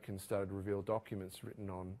the Vatican started to reveal documents written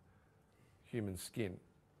on human skin,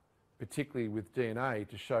 particularly with DNA,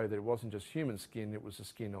 to show that it wasn't just human skin, it was the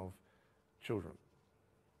skin of children.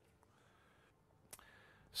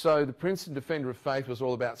 So the Prince and Defender of Faith was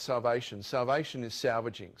all about salvation. Salvation is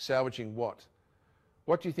salvaging. Salvaging what?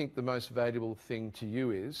 What do you think the most valuable thing to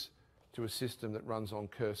you is to a system that runs on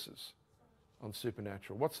curses, on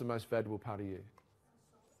supernatural? What's the most valuable part of you?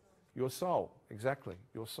 Your soul, exactly,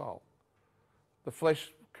 your soul. The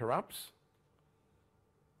flesh corrupts,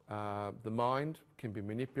 the mind can be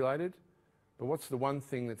manipulated, but what's the one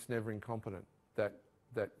thing that's never incompetent that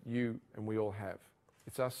you and we all have?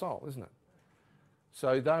 It's our soul, isn't it?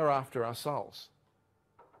 So they're after our souls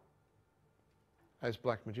as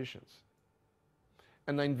black magicians.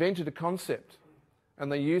 And they invented a concept, and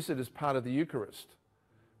they use it as part of the Eucharist.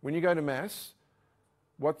 When you go to Mass,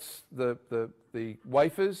 what's the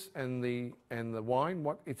wafers and the wine?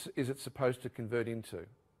 What is it supposed to convert into?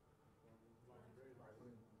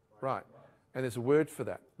 Right. And there's a word for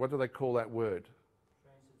that. What do they call that word?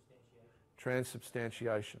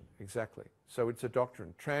 Transubstantiation. Exactly. So it's a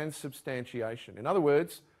doctrine. Transubstantiation. In other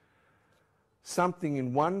words, something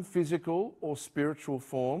in one physical or spiritual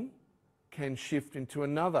form can shift into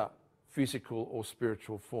another physical or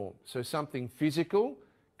spiritual form. So something physical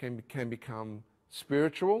can become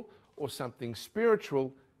spiritual, or something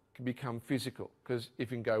spiritual can become physical. Because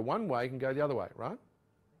if you can go one way, you can go the other way, right?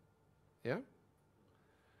 Yeah?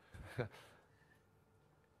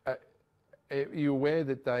 Are you aware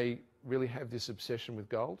that they really have this obsession with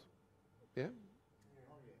gold? Yeah?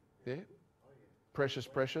 Yeah? Precious,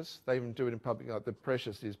 precious. They even do it in public. Like the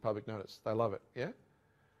precious is public notice. They love it. Yeah?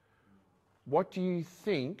 What do you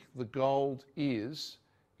think the gold is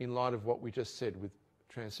in light of what we just said with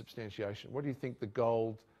transubstantiation? What do you think the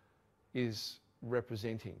gold is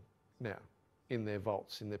representing now in their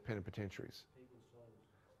vaults, in their penitentiaries?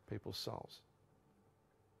 People's souls.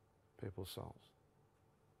 People's souls.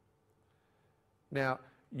 Now,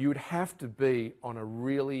 you'd have to be on a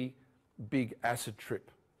really big acid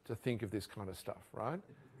trip to think of this kind of stuff, right?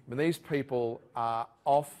 I mean, these people are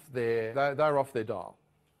off their, they're off their dial.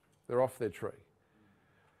 They're off their tree.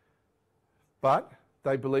 But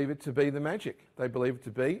they believe it to be the magic. They believe it to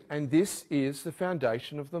be, and this is the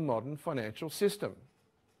foundation of the modern financial system.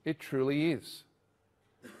 It truly is.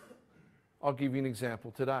 I'll give you an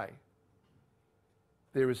example today.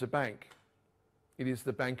 There is a bank. It is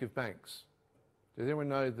the bank of banks. Does anyone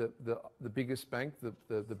know the biggest bank,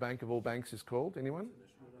 the bank of all banks is called? Anyone?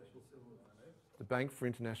 The Bank for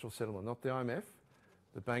International Settlement, not the IMF.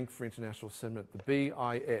 The Bank for International Settlement, the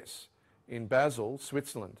BIS. In Basel,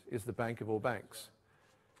 Switzerland, is the bank of all banks.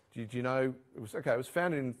 Do you know? It was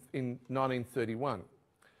founded in 1931,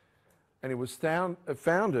 and it was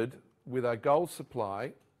founded with a gold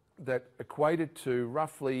supply that equated to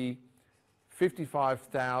roughly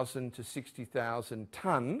 55,000 to 60,000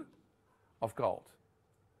 tonne of gold.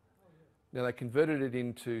 Now they converted it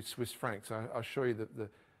into Swiss francs. I assure you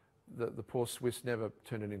that the poor Swiss never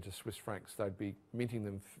turned it into Swiss francs. They'd be minting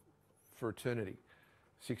them for eternity.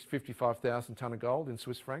 55,000 tonne of gold in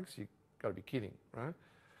Swiss francs? You've got to be kidding, right?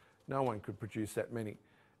 No one could produce that many.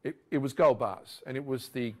 It was gold bars, and it was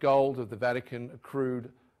the gold of the Vatican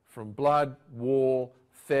accrued from blood, war,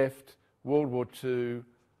 theft, World War II,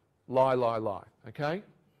 lie, okay?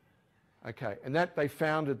 Okay, and that they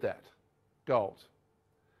founded that, gold.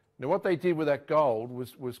 Now what they did with that gold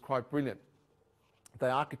was quite brilliant. They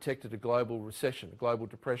architected a global recession, a global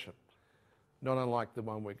depression, not unlike the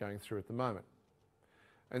one we're going through at the moment.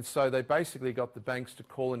 And so they basically got the banks to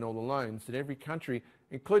call in all the loans, and every country,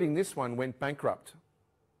 including this one, went bankrupt.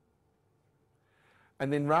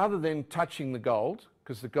 And then rather than touching the gold,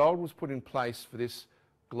 because the gold was put in place for this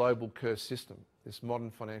global curse system, this modern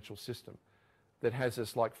financial system that has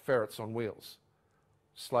us like ferrets on wheels,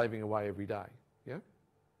 slaving away every day, yeah?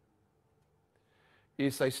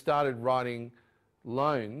 Is they started writing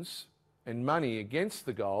loans and money against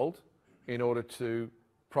the gold in order to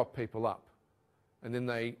prop people up. And then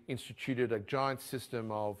they instituted a giant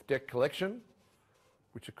system of debt collection,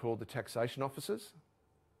 which are called the taxation officers.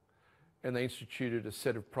 And they instituted a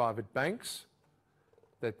set of private banks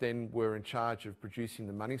that then were in charge of producing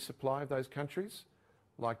the money supply of those countries,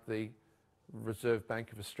 like the Reserve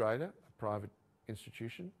Bank of Australia, a private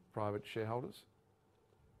institution, private shareholders.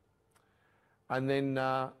 And then,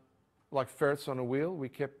 like ferrets on a wheel, we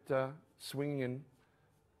kept swinging and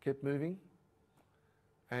kept moving.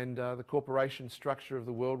 And the corporation structure of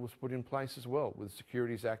the world was put in place as well with the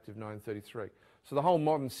Securities Act of 1933. So the whole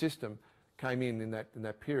modern system came in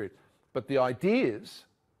that period. But the ideas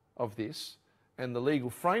of this and the legal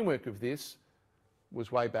framework of this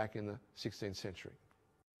was way back in the 16th century.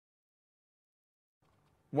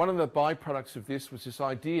 One of the byproducts of this was this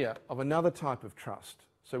idea of another type of trust.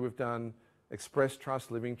 So we've done express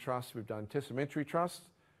trust, living trust, we've done testamentary trust,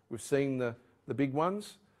 we've seen the big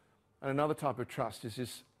ones. And another type of trust is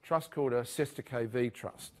this trust called a Cestui Que Vie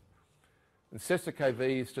trust. And Cestui Que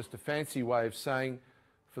Vie is just a fancy way of saying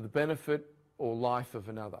for the benefit or life of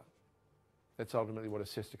another. That's ultimately what a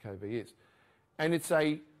Cestui Que Vie is. And it's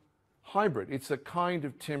a hybrid. It's a kind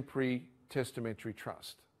of temporary testamentary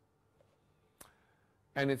trust.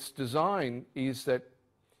 And its design is that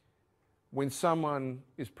when someone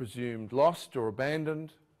is presumed lost or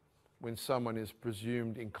abandoned, when someone is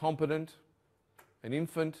presumed incompetent, an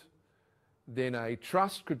infant, then a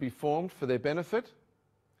trust could be formed for their benefit,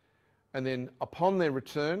 and then upon their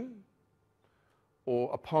return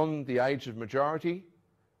or upon the age of majority,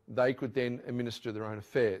 they could then administer their own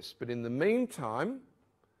affairs. But in the meantime,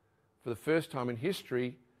 for the first time in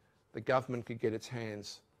history, the government could get its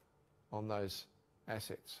hands on those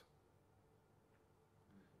assets.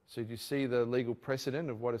 So do you see the legal precedent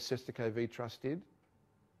of what a Cestui Que Vie trust did?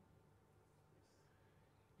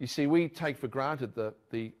 You see, we take for granted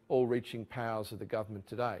the all-reaching powers of the government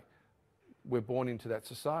today. We're born into that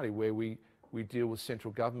society where we deal with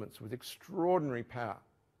central governments with extraordinary power.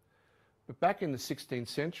 But back in the 16th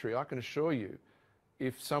century, I can assure you,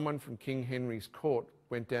 if someone from King Henry's court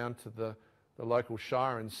went down to the local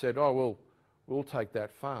shire and said, oh, well, we'll take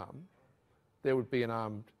that farm, there would be an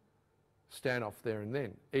armed standoff there and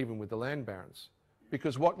then, even with the land barons.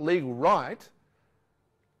 Because what legal right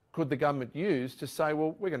could the government use to say,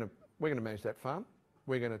 well, we're going to manage that farm,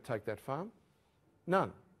 we're going to take that farm?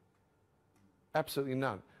 None. Absolutely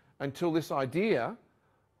none. Until this idea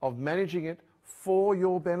of managing it for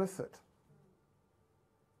your benefit.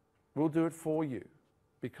 We'll do it for you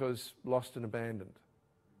because lost and abandoned.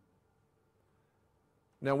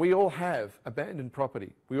 Now, we all have abandoned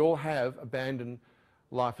property. We all have abandoned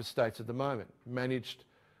life estates at the moment, managed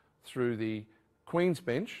through the Queen's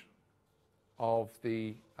Bench of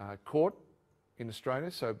the court in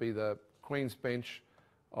Australia. So it'd be the Queen's Bench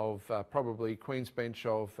of, probably Queen's Bench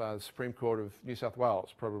of the Supreme Court of New South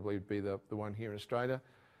Wales, probably would be the one here in Australia.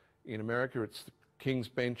 In America, it's the King's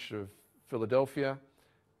Bench of Philadelphia.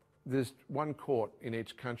 There's one court in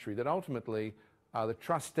each country that ultimately are the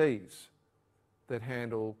trustees that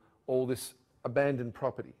handle all this abandoned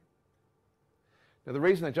property. Now, the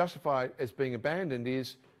reason they justify it as being abandoned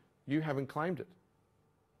is you haven't claimed it.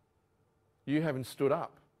 You haven't stood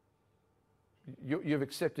up. You've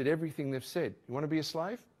accepted everything they've said. You want to be a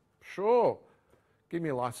slave? Sure. Give me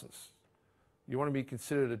a license. You want to be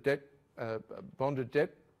considered a debt, bonded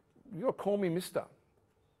debt? You'll call me Mr.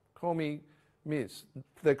 Call me Ms.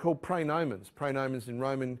 They're called praenomens. Praenomens in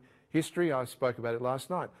Roman history, I spoke about it last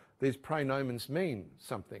night. These praenomens mean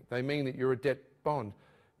something. They mean that you're a debt bond.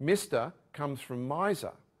 Mr. comes from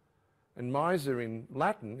miser. And miser in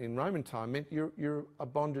Latin, in Roman time, meant you're a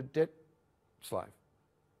bonded debt slave.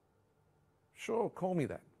 Sure, call me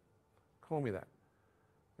that. Call me that.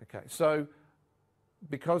 Okay, so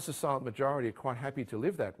because the silent majority are quite happy to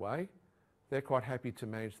live that way, they're quite happy to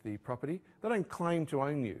manage the property. They don't claim to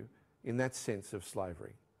own you in that sense of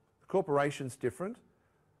slavery. The corporation's different.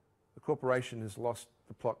 The corporation has lost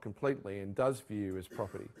the plot completely and does view as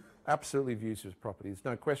property. Absolutely views as property, there's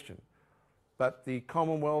no question. But the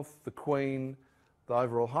Commonwealth, the Queen, the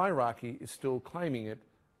overall hierarchy is still claiming it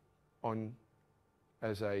on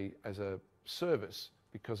as a service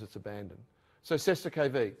because it's abandoned. So Sesta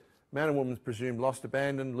KV, man and woman is presumed lost,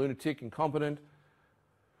 abandoned, lunatic, incompetent,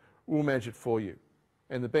 we'll manage it for you.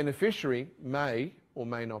 And the beneficiary may or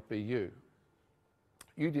may not be you.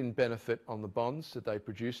 You didn't benefit on the bonds that they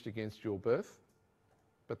produced against your birth,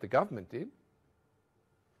 but the government did.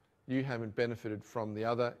 You haven't benefited from the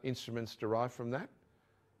other instruments derived from that,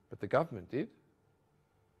 but the government did.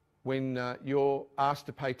 When you're asked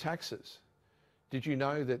to pay taxes, did you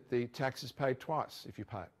know that the tax is paid twice if you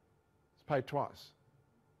pay it? It's paid twice.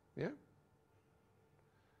 Yeah?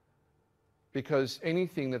 Because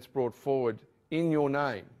anything that's brought forward in your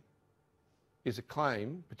name is a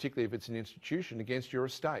claim, particularly if it's an institution, against your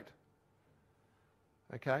estate.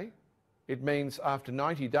 Okay? It means after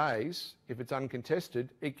 90 days, if it's uncontested,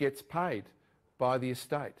 it gets paid by the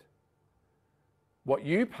estate. What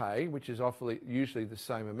you pay, which is usually the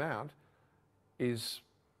same amount, is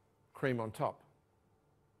cream on top.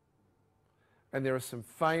 And there are some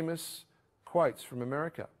famous quotes from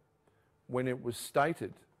America when it was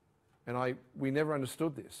stated, and we never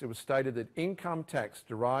understood this, it was stated that income tax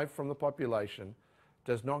derived from the population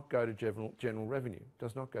does not go to general revenue,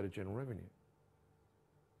 does not go to general revenue.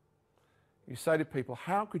 You say to people,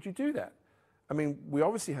 how could you do that? I mean, we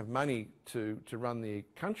obviously have money to run the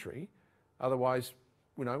country, otherwise,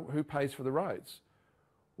 you know, who pays for the roads?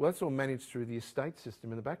 Well, that's all managed through the estate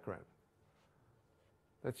system in the background.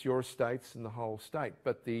 That's your estates and the whole state.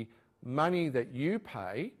 But the money that you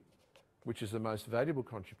pay, which is the most valuable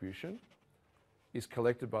contribution, is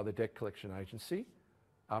collected by the Debt Collection Agency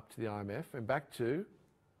up to the IMF and back to,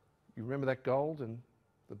 you remember that gold and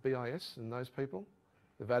the BIS and those people?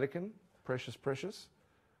 The Vatican, precious, precious.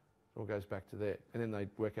 It all goes back to there. And then they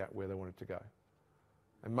work out where they want it to go.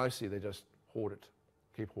 And mostly they just hoard it,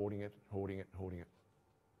 keep hoarding it, hoarding it, hoarding it.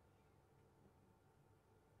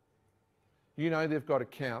 You know they've got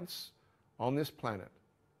accounts on this planet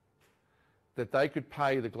that they could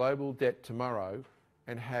pay the global debt tomorrow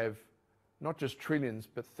and have not just trillions,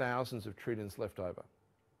 but thousands of trillions left over.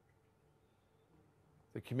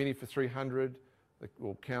 The Committee for 300,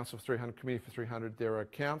 or Council for 300, Committee for 300, there are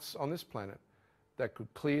accounts on this planet that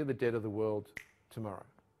could clear the debt of the world tomorrow.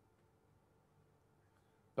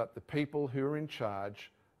 But the people who are in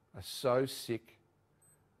charge are so sick,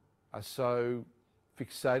 are so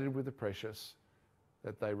fixated with the precious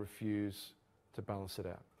that they refuse to balance it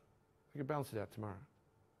out. They can balance it out tomorrow.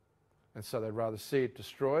 And so they'd rather see it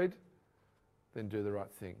destroyed than do the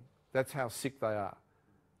right thing. That's how sick they are.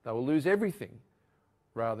 They will lose everything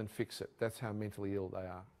rather than fix it. That's how mentally ill they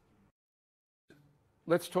are.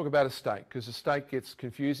 Let's talk about estate, because estate gets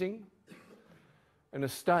confusing. An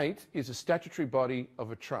estate is a statutory body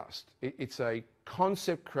of a trust. It's a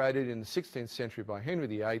concept created in the 16th century by Henry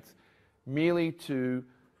VIII merely to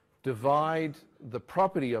divide the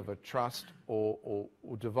property of a trust or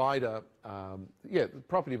divide the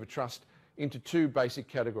property of a trust into two basic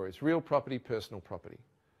categories: real property, personal property.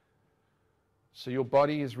 So your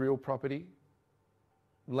body is real property,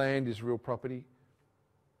 land is real property,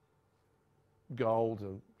 gold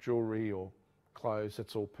or jewellery or clothes,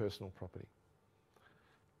 that's all personal property.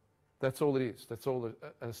 That's all it is. That's all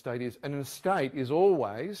an estate is. And an estate is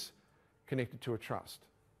always connected to a trust.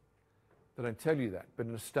 They don't tell you that, but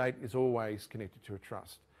an estate is always connected to a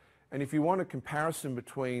trust. And if you want a comparison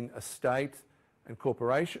between estate and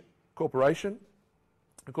corporation,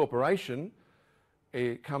 a corporation,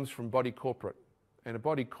 it comes from body corporate. And a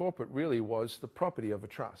body corporate really was the property of a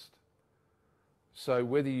trust. So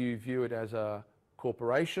whether you view it as a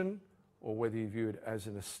corporation or whether you view it as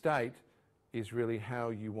an estate is really how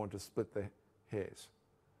you want to split the hairs.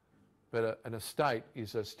 But an estate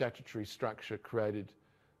is a statutory structure created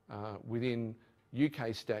within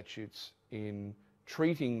UK statutes in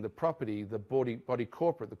treating the property, the body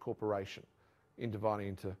corporate, the corporation, in dividing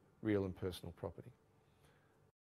into real and personal property.